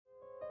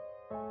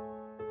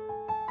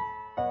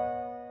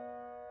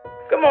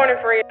Good morning,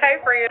 friend. Hey,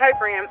 friend. Hey,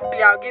 friend.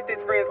 Y'all get this,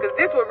 friends, because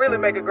this will really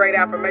make a great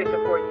affirmation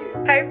for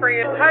you. Hey,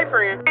 friend. Hey,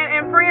 friend.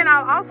 And friend,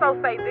 I'll also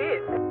say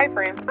this. Hey,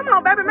 friend. Come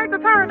on, baby, make the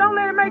turn. Don't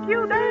let it make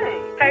you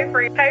dang. Hey,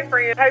 friend. Hey,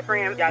 friend. Hey,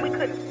 friend. Y'all, we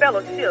couldn't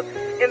fellowship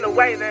in the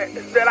way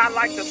that I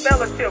like to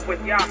fellowship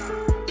with y'all.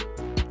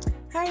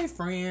 Hey,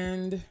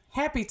 friend.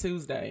 Happy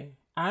Tuesday.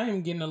 I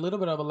am getting a little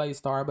bit of a late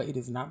start, but it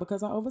is not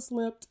because I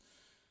overslept.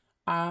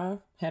 I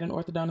had an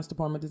orthodontist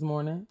appointment this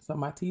morning, so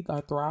my teeth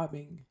are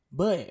thriving.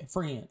 But,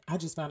 friend, I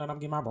just found out I'm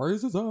getting my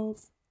braces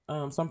off.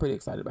 So I'm pretty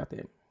excited about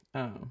that.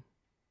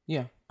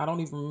 Yeah, I don't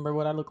even remember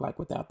what I look like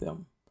without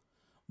them.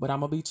 But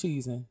I'm going to be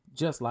cheesing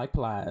just like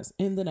Plies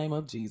in the name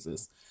of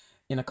Jesus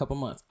in a couple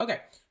months. Okay,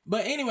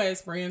 but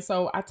anyways, friend,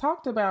 so I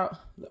talked about...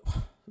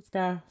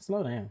 Sky,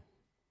 slow down.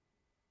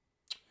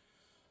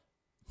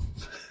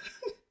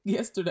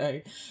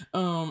 Yesterday,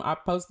 I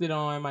posted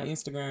on my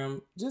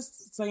Instagram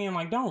just saying,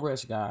 like, don't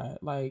rush God.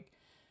 Like,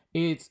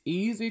 it's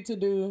easy to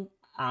do.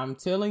 I'm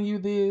telling you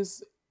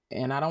this,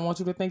 and I don't want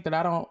you to think that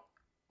I don't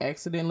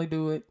accidentally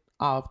do it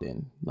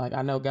often. Like,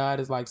 I know God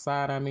is like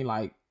side on me,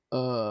 like,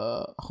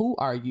 who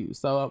are you?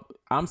 So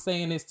I'm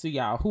saying this to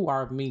y'all. Who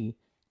are me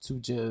to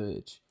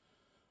judge?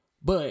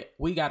 But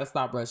we got to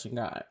stop rushing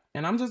God.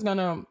 And I'm just going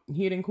to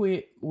hit and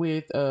quit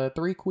with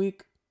three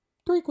quick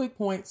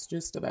points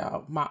just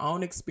about my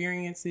own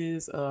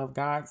experiences of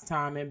God's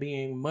timing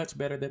being much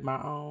better than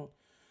my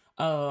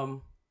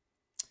own.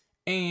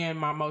 And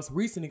my most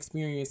recent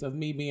experience of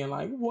me being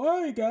like,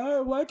 why,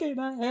 God? Why can't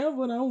I have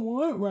what I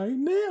want right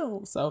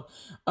now? So,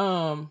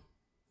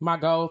 my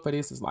goal for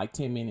this is like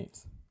 10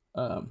 minutes.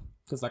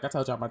 Because like I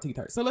told y'all, my teeth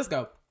hurt. So let's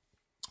go.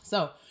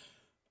 So,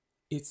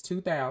 it's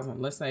 2000.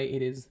 Let's say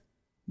it is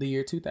the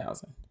year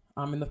 2000.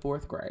 I'm in the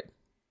 4th grade.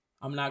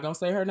 I'm not going to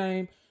say her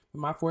name, but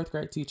my 4th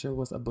grade teacher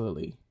was a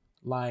bully.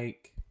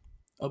 Like,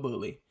 a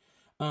bully.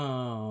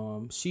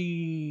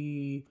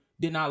 She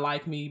did not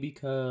like me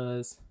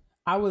because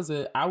I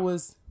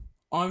was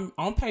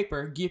on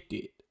paper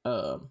gifted,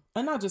 and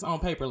not just on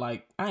paper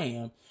like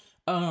I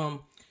am,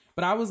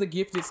 but I was a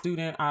gifted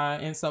student.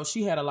 And so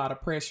she had a lot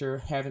of pressure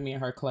having me in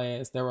her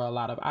class. There were a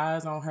lot of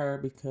eyes on her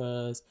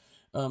because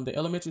the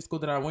elementary school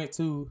that I went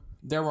to,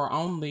 there were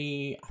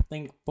only I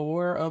think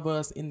 4 of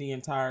us in the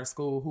entire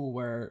school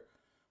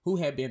who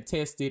had been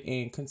tested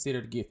and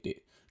considered gifted,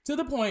 to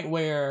the point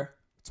where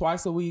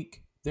twice a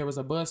week there was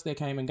a bus that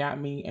came and got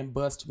me and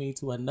bused me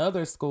to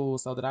another school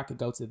so that I could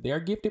go to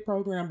their gifted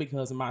program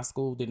because my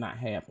school did not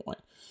have one.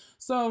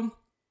 So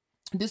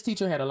this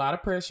teacher had a lot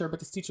of pressure, but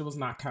this teacher was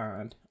not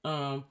kind.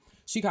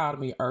 She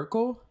called me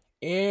Urkel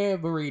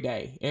every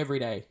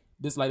day.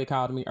 This lady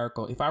called me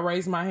Urkel. If I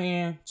raised my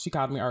hand, she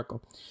called me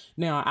Urkel.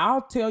 Now,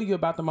 I'll tell you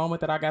about the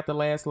moment that I got the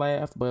last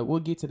laugh, but we'll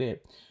get to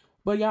that.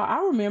 But y'all,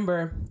 I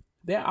remember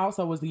that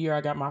also was the year I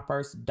got my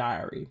first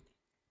diary.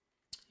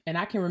 And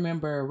I can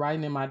remember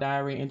writing in my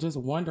diary and just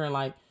wondering,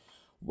 like,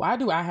 why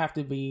do I have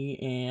to be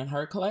in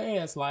her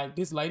class? Like,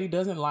 this lady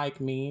doesn't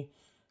like me.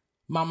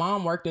 My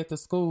mom worked at the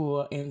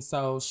school, and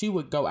so she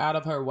would go out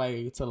of her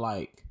way to,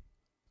 like,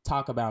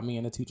 talk about me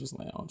in the teacher's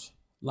lounge.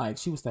 Like,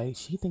 she would say,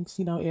 she thinks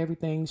she know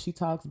everything. She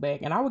talks back.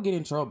 And I would get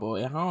in trouble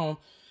at home.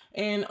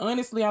 And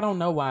honestly, I don't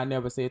know why I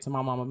never said to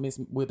my mama, Miss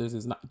Withers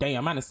is not... Damn,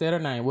 I might have said her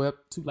name. Well,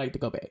 too late to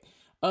go back.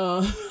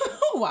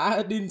 Why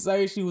I didn't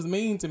say she was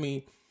mean to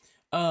me.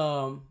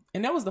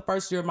 And that was the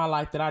first year of my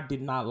life that I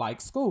did not like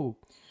school.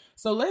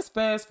 So let's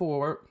fast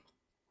forward.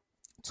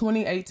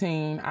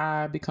 2018,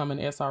 I become an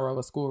SRO,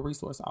 a school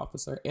resource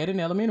officer at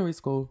an elementary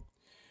school.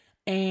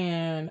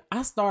 And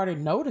I started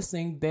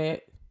noticing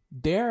that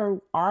there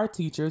were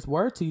teachers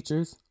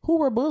who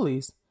were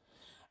bullies.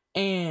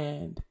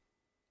 And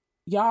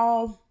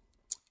y'all,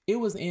 it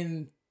was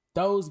in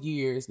those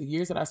years, the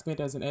years that I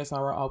spent as an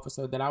SRO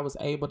officer, that I was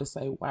able to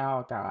say,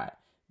 wow, God,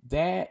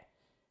 that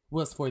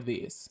was for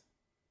this.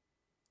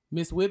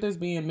 Miss Withers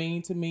being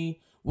mean to me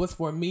was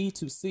for me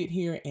to sit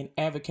here and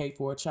advocate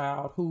for a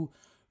child who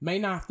may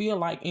not feel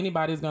like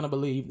anybody's going to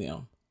believe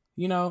them,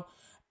 you know?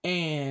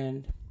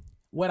 And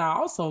what I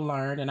also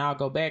learned, and I'll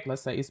go back,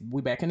 let's say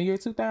we back in the year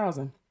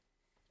 2000,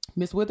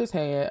 Miss Withers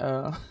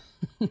had,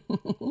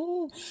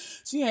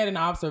 she had an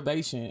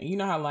observation. You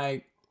know how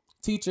like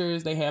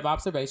teachers, they have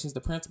observations.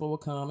 The principal will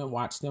come and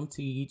watch them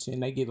teach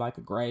and they get like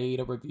a grade,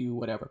 a review,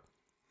 whatever.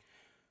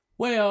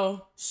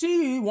 Well,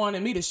 she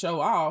wanted me to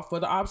show off for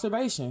the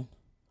observation.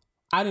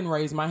 I didn't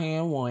raise my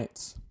hand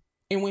once.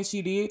 And when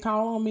she did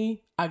call on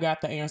me, I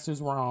got the answers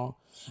wrong.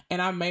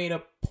 And I made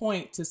a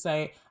point to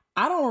say,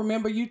 I don't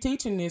remember you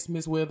teaching this,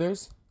 Miss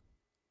Withers.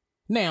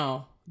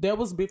 Now, that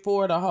was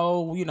before the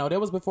whole, that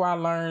was before I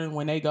learned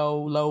when they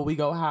go low, we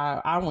go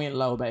high. I went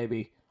low,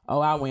 baby.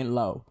 Oh, I went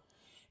low.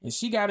 And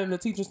she got in the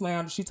teacher's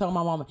lounge. She told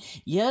my mama,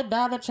 your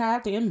daughter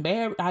tried to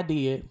embarrass. I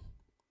did.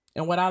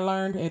 And what I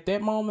learned at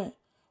that moment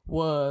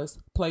was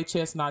play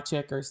chess, not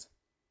checkers.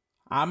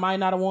 I might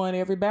not have won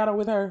every battle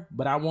with her,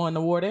 but I won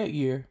the war that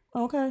year.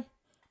 Okay.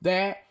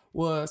 That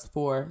was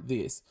for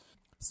this.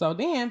 So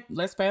then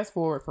let's fast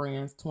forward,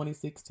 friends,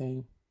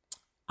 2016.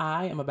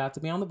 I am about to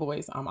be on The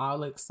Voice. I'm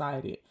all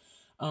excited.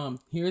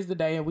 Here's the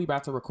day and we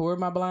about to record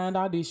my blind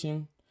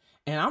audition.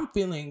 And I'm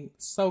feeling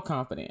so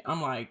confident.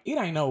 I'm like, it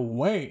ain't no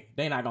way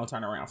they not gonna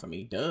turn around for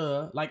me.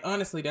 Duh. Like,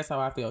 honestly, that's how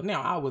I feel.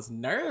 Now, I was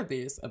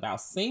nervous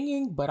about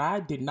singing, but I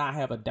did not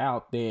have a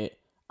doubt that,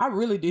 I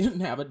really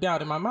didn't have a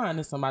doubt in my mind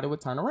that somebody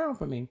would turn around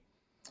for me.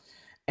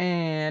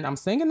 And I'm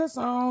singing the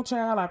song,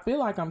 child. I feel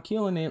like I'm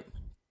killing it.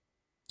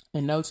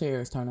 And no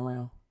chairs turn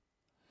around.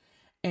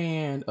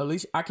 And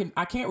Alicia, I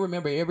can't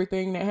remember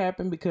everything that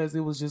happened because it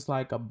was just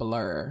like a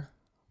blur.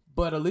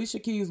 But Alicia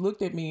Keys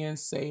looked at me and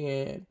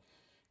said,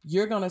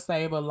 you're going to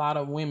save a lot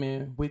of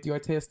women with your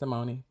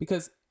testimony,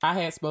 because I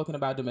had spoken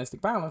about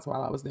domestic violence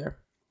while I was there.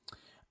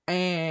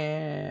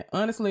 And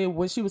honestly,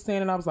 when she was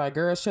saying it, I was like,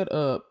 girl, shut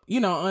up. You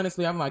know,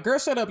 honestly, I'm like, girl,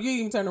 shut up. You ain't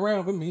even turn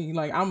around for me.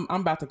 Like, I'm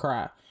about to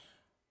cry.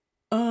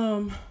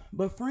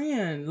 But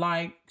friend,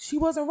 like, she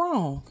wasn't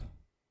wrong.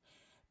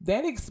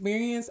 That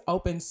experience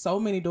opened so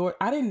many doors.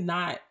 I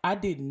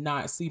did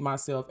not see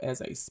myself as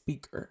a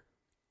speaker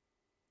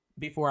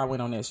before I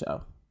went on that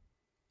show.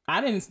 I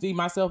didn't see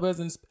myself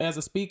as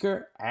a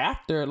speaker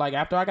after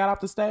I got off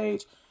the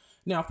stage.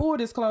 Now, full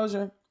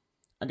disclosure,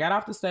 I got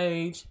off the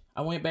stage.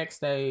 I went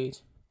backstage.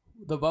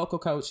 The vocal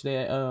coach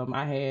that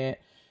I had,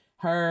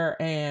 her,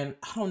 and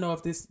I don't know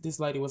if this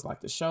lady was like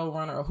the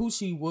showrunner or who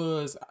she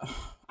was.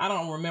 I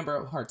don't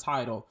remember her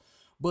title,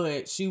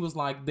 but she was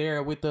like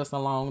there with us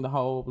along the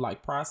whole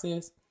like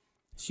process.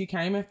 She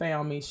came and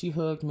found me. She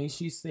hugged me.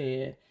 She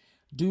said,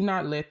 "Do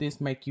not let this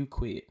make you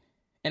quit."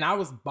 And I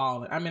was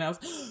bawling. I mean, I was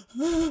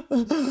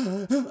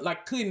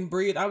like, couldn't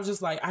breathe. I was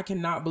just like, I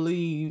cannot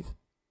believe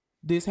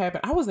this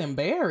happened. I was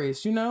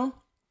embarrassed, you know?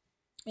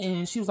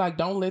 And she was like,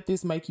 don't let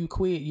this make you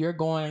quit. You're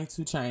going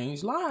to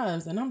change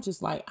lives. And I'm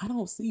just like, I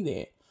don't see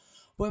that.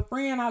 But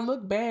friend, I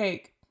look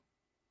back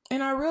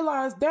and I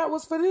realized that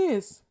was for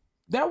this.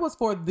 That was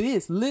for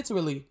this.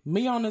 Literally,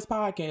 me on this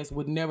podcast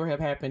would never have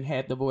happened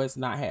had The Voice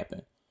not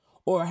happened.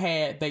 Or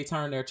had they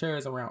turned their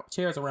chairs around.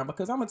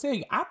 Because I'm going to tell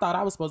you, I thought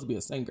I was supposed to be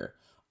a singer.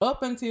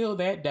 Up until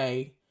that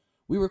day,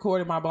 we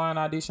recorded my blind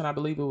audition. I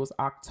believe it was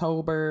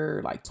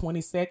October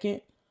 22nd,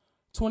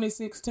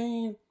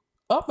 2016.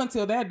 Up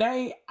until that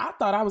day, I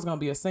thought I was going to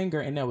be a singer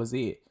and that was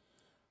it.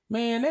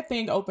 Man, that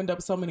thing opened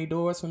up so many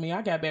doors for me.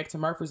 I got back to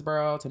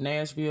Murfreesboro, to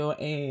Nashville,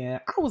 and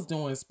I was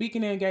doing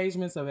speaking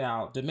engagements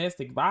about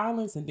domestic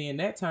violence. And then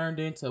that turned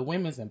into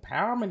women's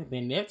empowerment. And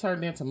then that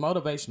turned into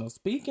motivational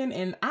speaking.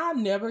 And I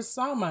never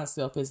saw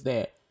myself as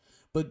that.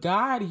 But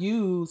God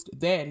used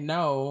that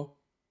no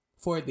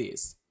for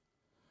this.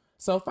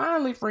 So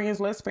finally, friends,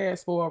 let's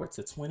fast forward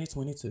to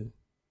 2022.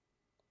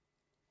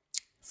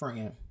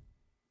 Friend,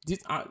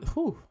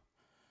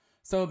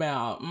 so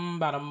about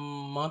a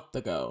month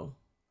ago,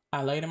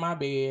 I laid in my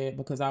bed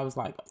because I was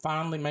like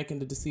finally making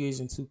the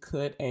decision to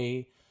cut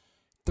a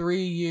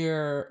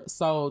 3-year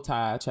soul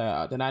tie,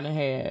 child, that I done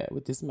had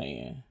with this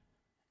man.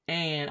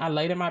 And I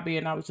laid in my bed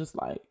and I was just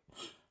like,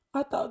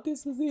 I thought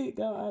this was it,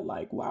 God.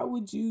 Like, why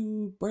would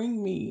you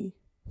bring me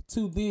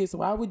to this?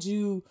 Why would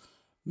you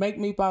make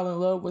me fall in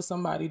love with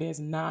somebody that's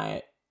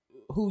not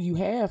who you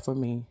have for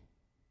me?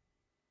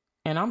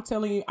 And I'm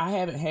telling you, I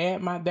haven't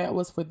had my that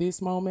was for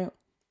this moment,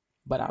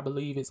 but I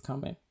believe it's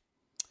coming.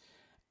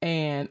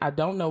 And I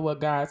don't know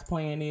what God's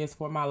plan is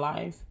for my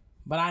life,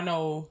 but I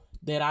know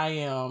that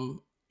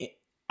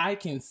I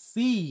can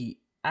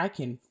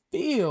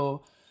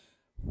feel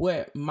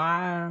what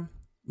my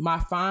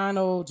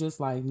final just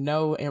like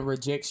no and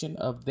rejection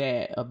of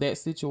that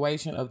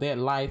situation, of that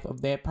life,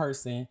 of that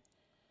person.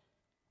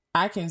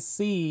 I can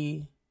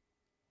see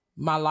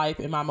my life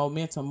and my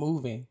momentum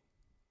moving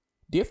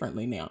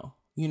differently now.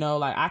 You know,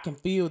 like I can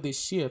feel this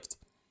shift.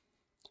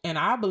 And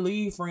I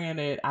believe, friend,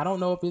 that I don't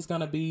know if it's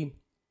going to be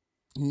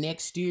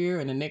next year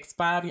and the next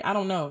 5 years. I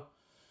don't know.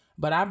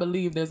 But I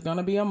believe there's going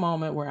to be a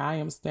moment where I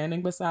am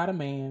standing beside a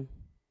man,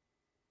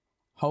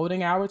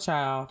 holding our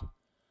child,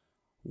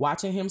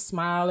 watching him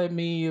smile at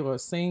me or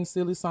sing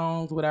silly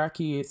songs with our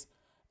kids.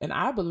 And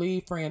I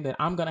believe, friend, that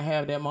I'm going to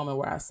have that moment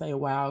where I say,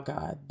 wow,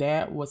 God,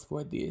 that was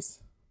for this.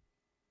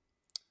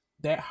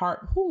 That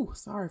heartbreak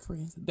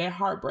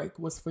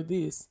was for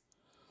this.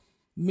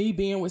 Me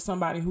being with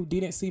somebody who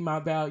didn't see my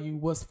value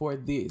was for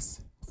this.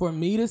 For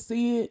me to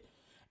see it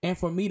and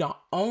for me to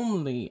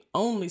only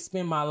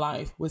spend my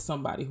life with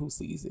somebody who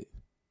sees it.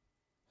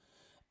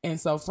 And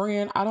so,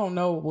 friend, I don't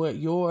know what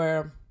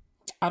your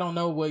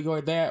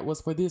that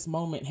was for this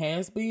moment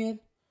has been.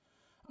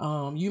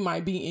 You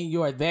might be in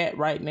your that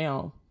right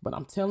now, but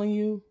I'm telling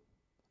you,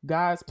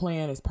 God's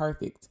plan is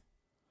perfect.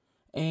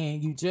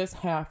 And you just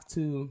have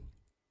to,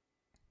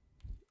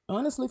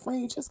 honestly,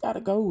 friend, you just got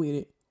to go with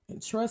it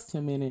and trust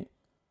him in it.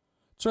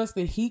 Trust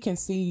that he can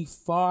see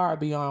far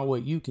beyond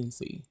what you can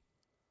see.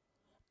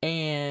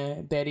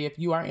 And that if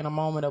you are in a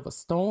moment of a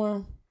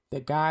storm,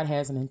 that God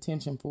has an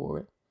intention for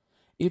it.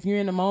 If you're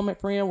in a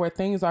moment, friend, where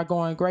things are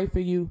going great for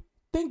you,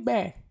 think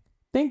back,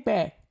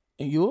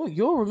 and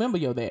you'll remember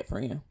your that,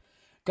 friend.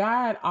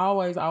 God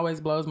always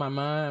blows my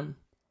mind.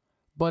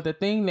 But the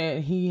thing that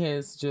he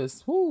has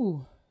just,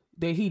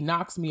 that he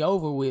knocks me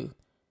over with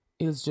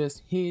is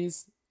just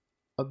his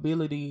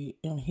ability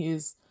and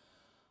his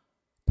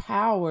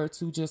power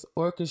to just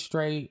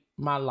orchestrate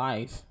my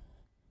life.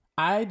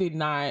 I did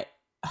not,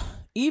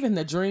 even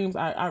the dreams,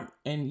 I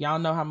and y'all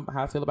know how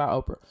I feel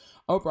about Oprah.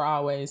 Oprah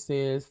always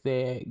says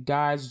that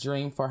God's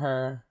dream for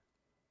her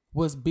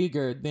was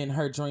bigger than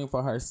her dream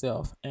for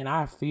herself. And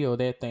I feel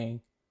that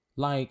thing.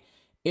 Like,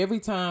 every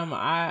time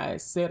I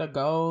set a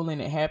goal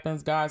and it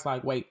happens, God's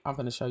like, wait, I'm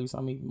going to show you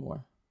something even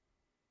more.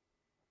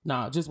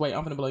 Nah, just wait.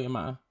 I'm going to blow your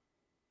mind.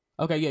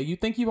 Okay, yeah, you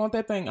think you want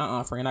that thing?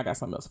 Friend, I got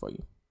something else for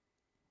you.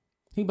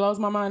 He blows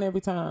my mind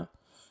every time.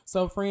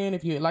 So, friend,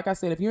 if you, like I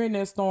said, if you're in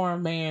that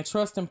storm, man,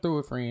 trust him through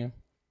it, friend.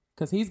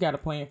 Because he's got a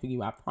plan for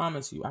you. I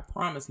promise you. I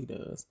promise he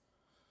does.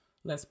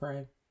 Let's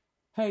pray.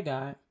 Hey,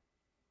 God.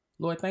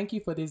 Lord, thank you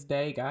for this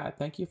day, God.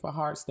 Thank you for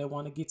hearts that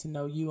want to get to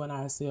know you and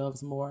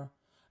ourselves more.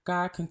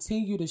 God,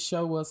 continue to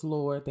show us,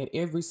 Lord, that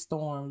every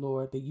storm,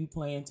 Lord, that you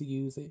plan to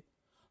use it.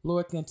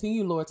 Lord,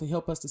 continue, Lord, to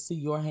help us to see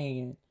your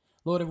hand.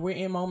 Lord, if we're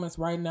in moments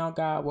right now,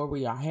 God, where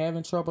we are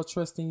having trouble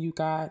trusting you,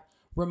 God,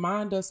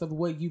 remind us of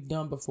what you've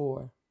done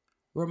before.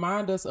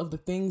 Remind us of the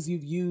things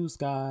you've used,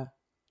 God.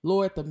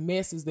 Lord, the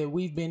messes that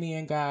we've been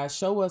in, God,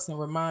 show us and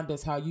remind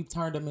us how you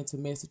turned them into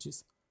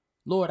messages.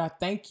 Lord, I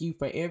thank you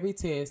for every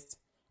test.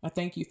 I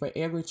thank you for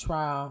every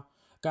trial,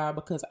 God,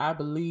 because I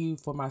believe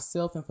for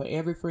myself and for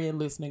every friend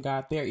listening,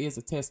 God, there is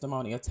a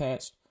testimony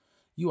attached.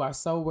 You are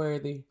so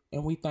worthy,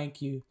 and we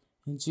thank you.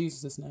 In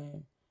Jesus'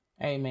 name,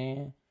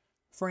 amen.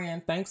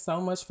 Friend, thanks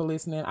so much for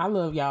listening. I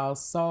love y'all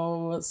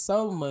so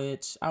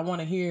much. I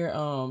want to hear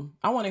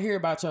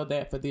about your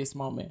dad for this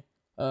moment.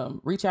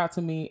 Reach out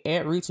to me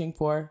at Reaching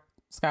for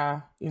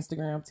Sky,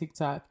 Instagram,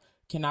 TikTok.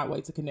 Cannot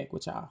wait to connect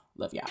with y'all.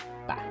 Love y'all.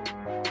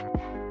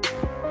 Bye.